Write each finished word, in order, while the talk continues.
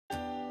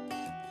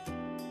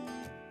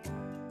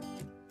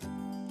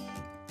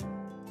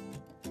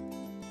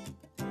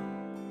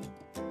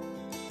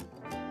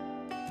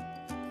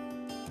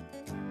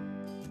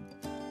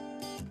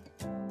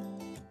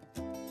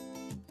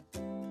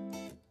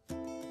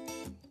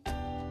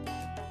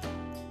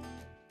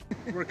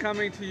We're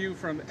coming to you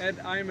from Ed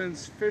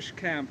Iman's Fish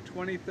Camp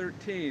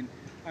 2013.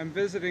 I'm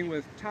visiting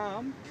with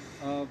Tom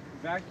of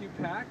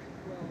VacuPack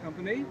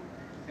Company,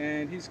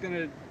 and he's going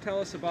to tell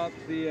us about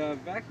the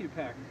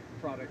VacuPack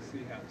products he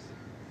has.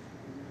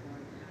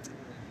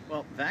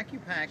 Well,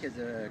 VacuPack is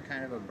a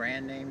kind of a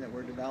brand name that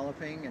we're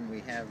developing, and we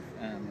have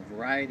a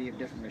variety of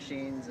different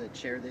machines that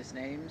share this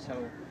name.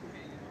 So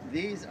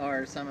these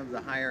are some of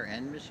the higher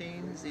end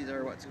machines. These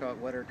are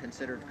what are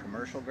considered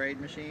commercial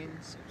grade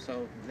machines.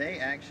 So they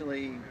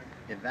actually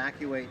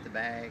evacuate the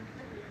bag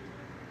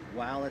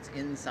while it's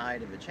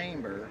inside of a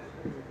chamber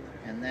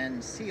and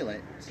then seal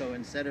it. So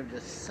instead of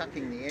just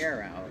sucking the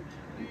air out,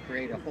 you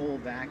create a whole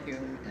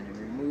vacuum and you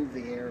remove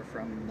the air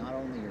from not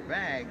only your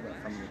bag but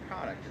from your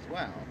product as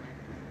well,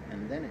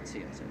 and then it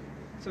seals it.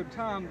 So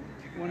Tom,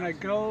 when I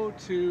go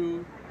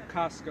to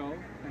Costco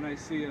and I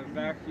see a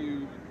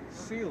Vacu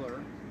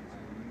Sealer,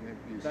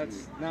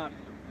 that's not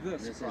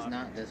this product. This is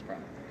not this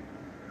product.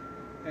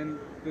 And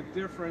the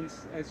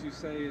difference, as you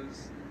say,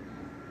 is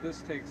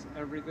this takes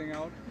everything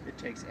out? It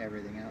takes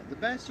everything out. The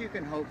best you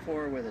can hope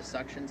for with a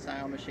suction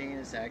style machine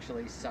is to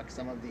actually suck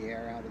some of the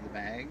air out of the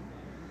bag.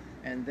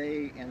 And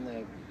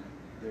the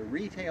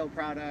retail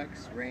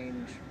products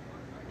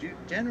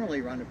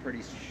generally run a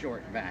pretty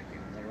short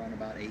vacuum. They run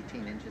about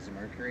 18 inches of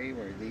mercury,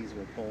 where these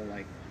will pull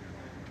like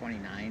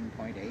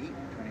 29.8,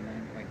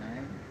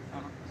 29.9.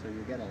 So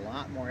you get a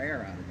lot more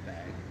air out of the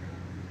bag,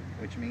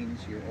 which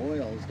means your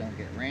oils don't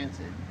get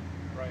rancid,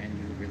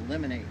 and you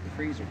eliminate the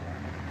freezer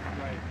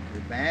burn.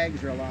 Your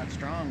bags are a lot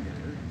stronger,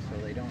 so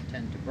they don't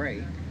tend to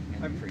break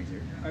in the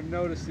freezer. I've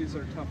noticed these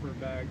are tougher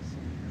bags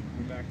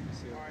in the Vacu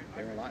Sealer.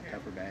 They're a lot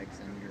tougher bags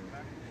than your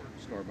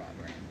store-bought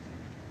brand.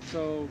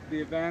 So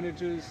the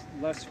advantages: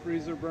 less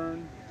freezer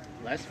burn.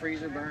 Less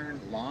freezer burn,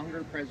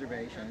 longer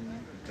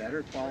preservation,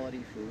 better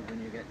quality food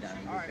when you get done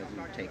because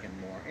you've taken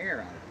more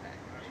air out of the bag.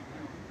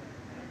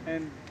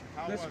 And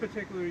this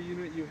particular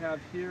unit you have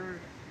here,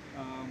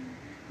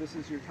 this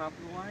is your top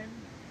of the line?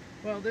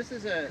 Well, this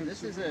is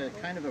a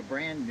kind of a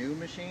brand new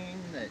machine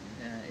that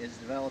is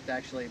developed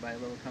actually by a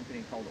little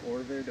company called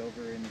Orvid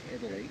over in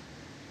Italy.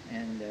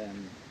 And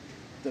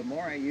the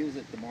more I use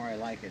it, the more I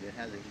like it. It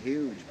has a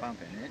huge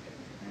pump in it.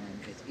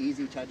 It's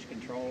easy touch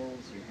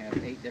controls. You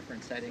have 8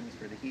 different settings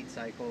for the heat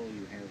cycle.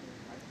 You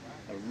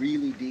have a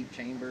really deep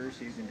chamber,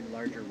 so you can do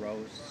larger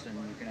roasts, and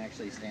you can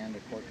actually stand a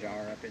quart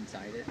jar up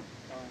inside it.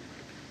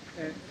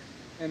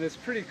 And it's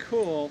pretty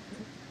cool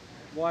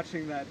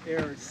watching that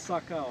air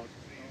suck out.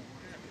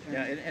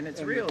 And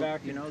it's real.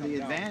 You know, the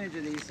advantage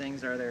of these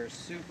things are they're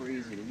super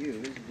easy to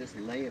use. You just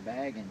lay a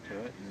bag into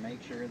it and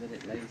make sure that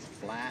it lays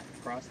flat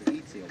across the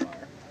heat seal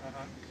bar.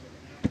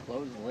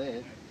 Close the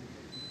lid,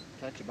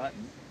 touch a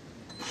button,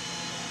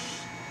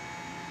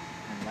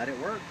 and let it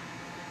work.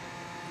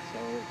 So,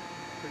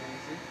 pretty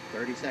easy.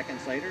 30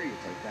 seconds later, you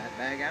take that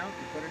bag out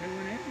and put a new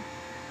one in.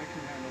 I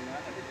can handle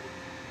that.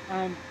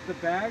 The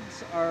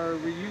bags are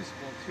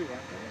reusable too,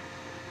 aren't they?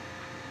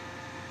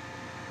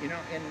 You know,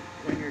 and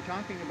when you're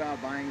talking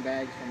about buying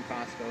bags from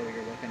Costco,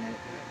 you're looking at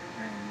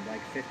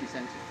like 50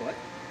 cents a foot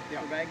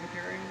for bag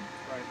material.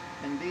 Right.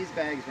 And these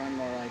bags run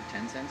more like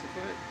 10 cents a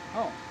foot.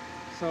 Oh,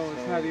 so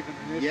it's not even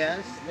an issue.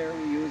 Yes, they're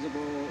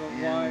reusable. But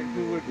why?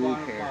 Who would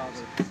want to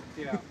cares? bother?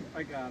 Yeah,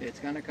 I got it. It's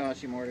going to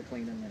cost you more to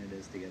clean them than it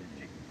is to get in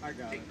change. I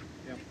got it.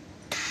 Yep.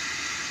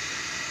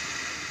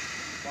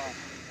 Wow.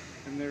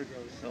 And there it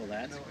goes. So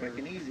that's quick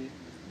and easy.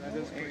 That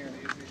is quick and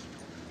easy.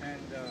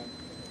 And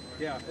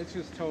yeah, it's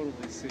just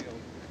totally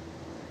sealed.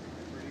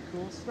 Pretty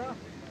cool stuff.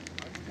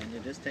 And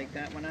you just take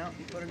that one out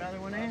and put another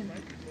one in.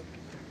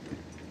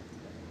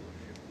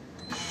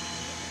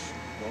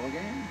 Go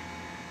again.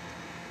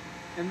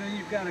 And then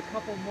you've got a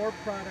couple more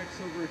products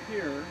over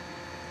here.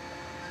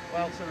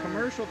 Well,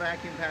 commercial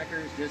vacuum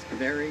packers just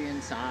vary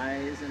in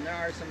size, and there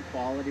are some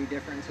quality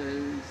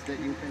differences that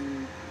you can,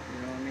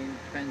 you know, I mean,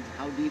 depends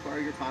how deep are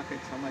your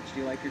pockets, how much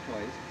do you like your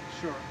toys.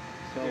 Sure.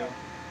 So, yeah.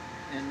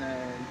 And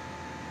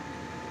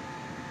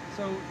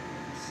so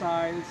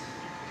size.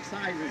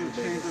 Size is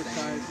the biggest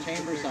thing.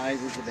 Chamber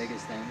size is the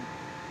biggest thing.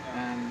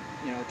 Yeah.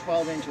 You know,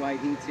 12-inch wide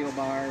heat seal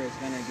bar is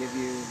going to give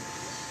you,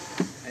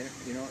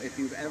 you know, if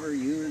you've ever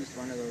used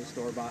one of those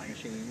store-bought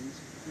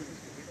machines,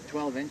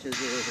 12 inches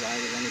is as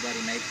wide as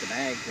anybody makes a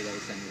bag for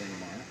those things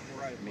anymore.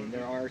 Right. I mean,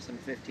 there are some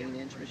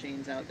 15-inch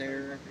machines out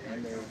there,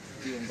 and they're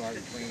few and far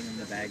between, and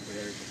the bags are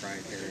very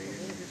proprietary,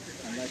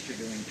 unless you're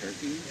doing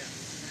turkeys.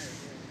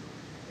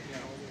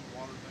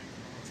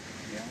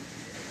 Yeah.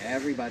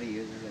 Everybody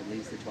uses at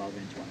least a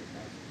 12-inch wide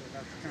bag.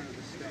 That's kind of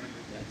the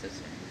standard. That's a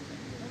standard thing.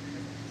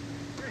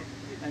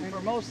 And for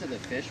most of the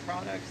fish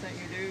products that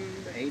you do,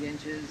 8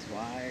 inches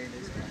wide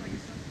is plenty.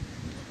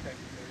 Okay.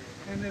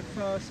 And if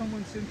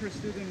someone's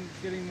interested in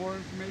getting more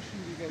information,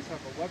 do you guys have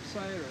a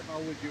website, or how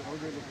would you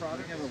order the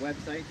product? We have a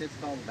website that's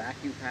called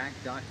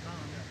VacuPack.com.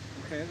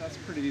 Okay, that's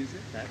pretty easy.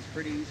 That's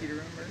pretty easy to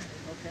remember.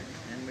 Okay.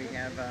 And we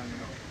have,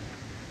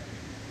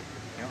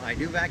 you know, I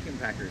do vacuum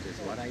packers is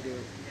what I do.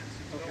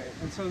 Okay,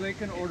 and so they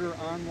can order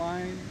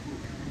online?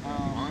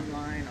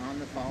 Online, on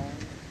the phone,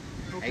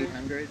 okay.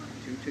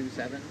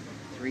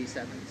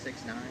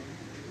 800-227-3769.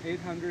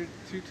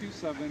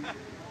 800-227-3769.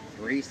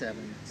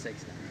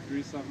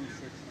 3769.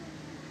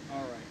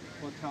 All right.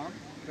 Well, Tom,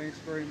 thanks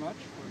very much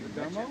for the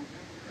demo. betcha.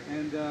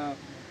 And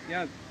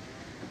yeah,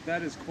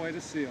 that is quite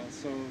a seal.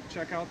 So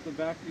check out the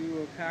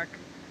VacuPack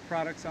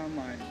products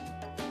online.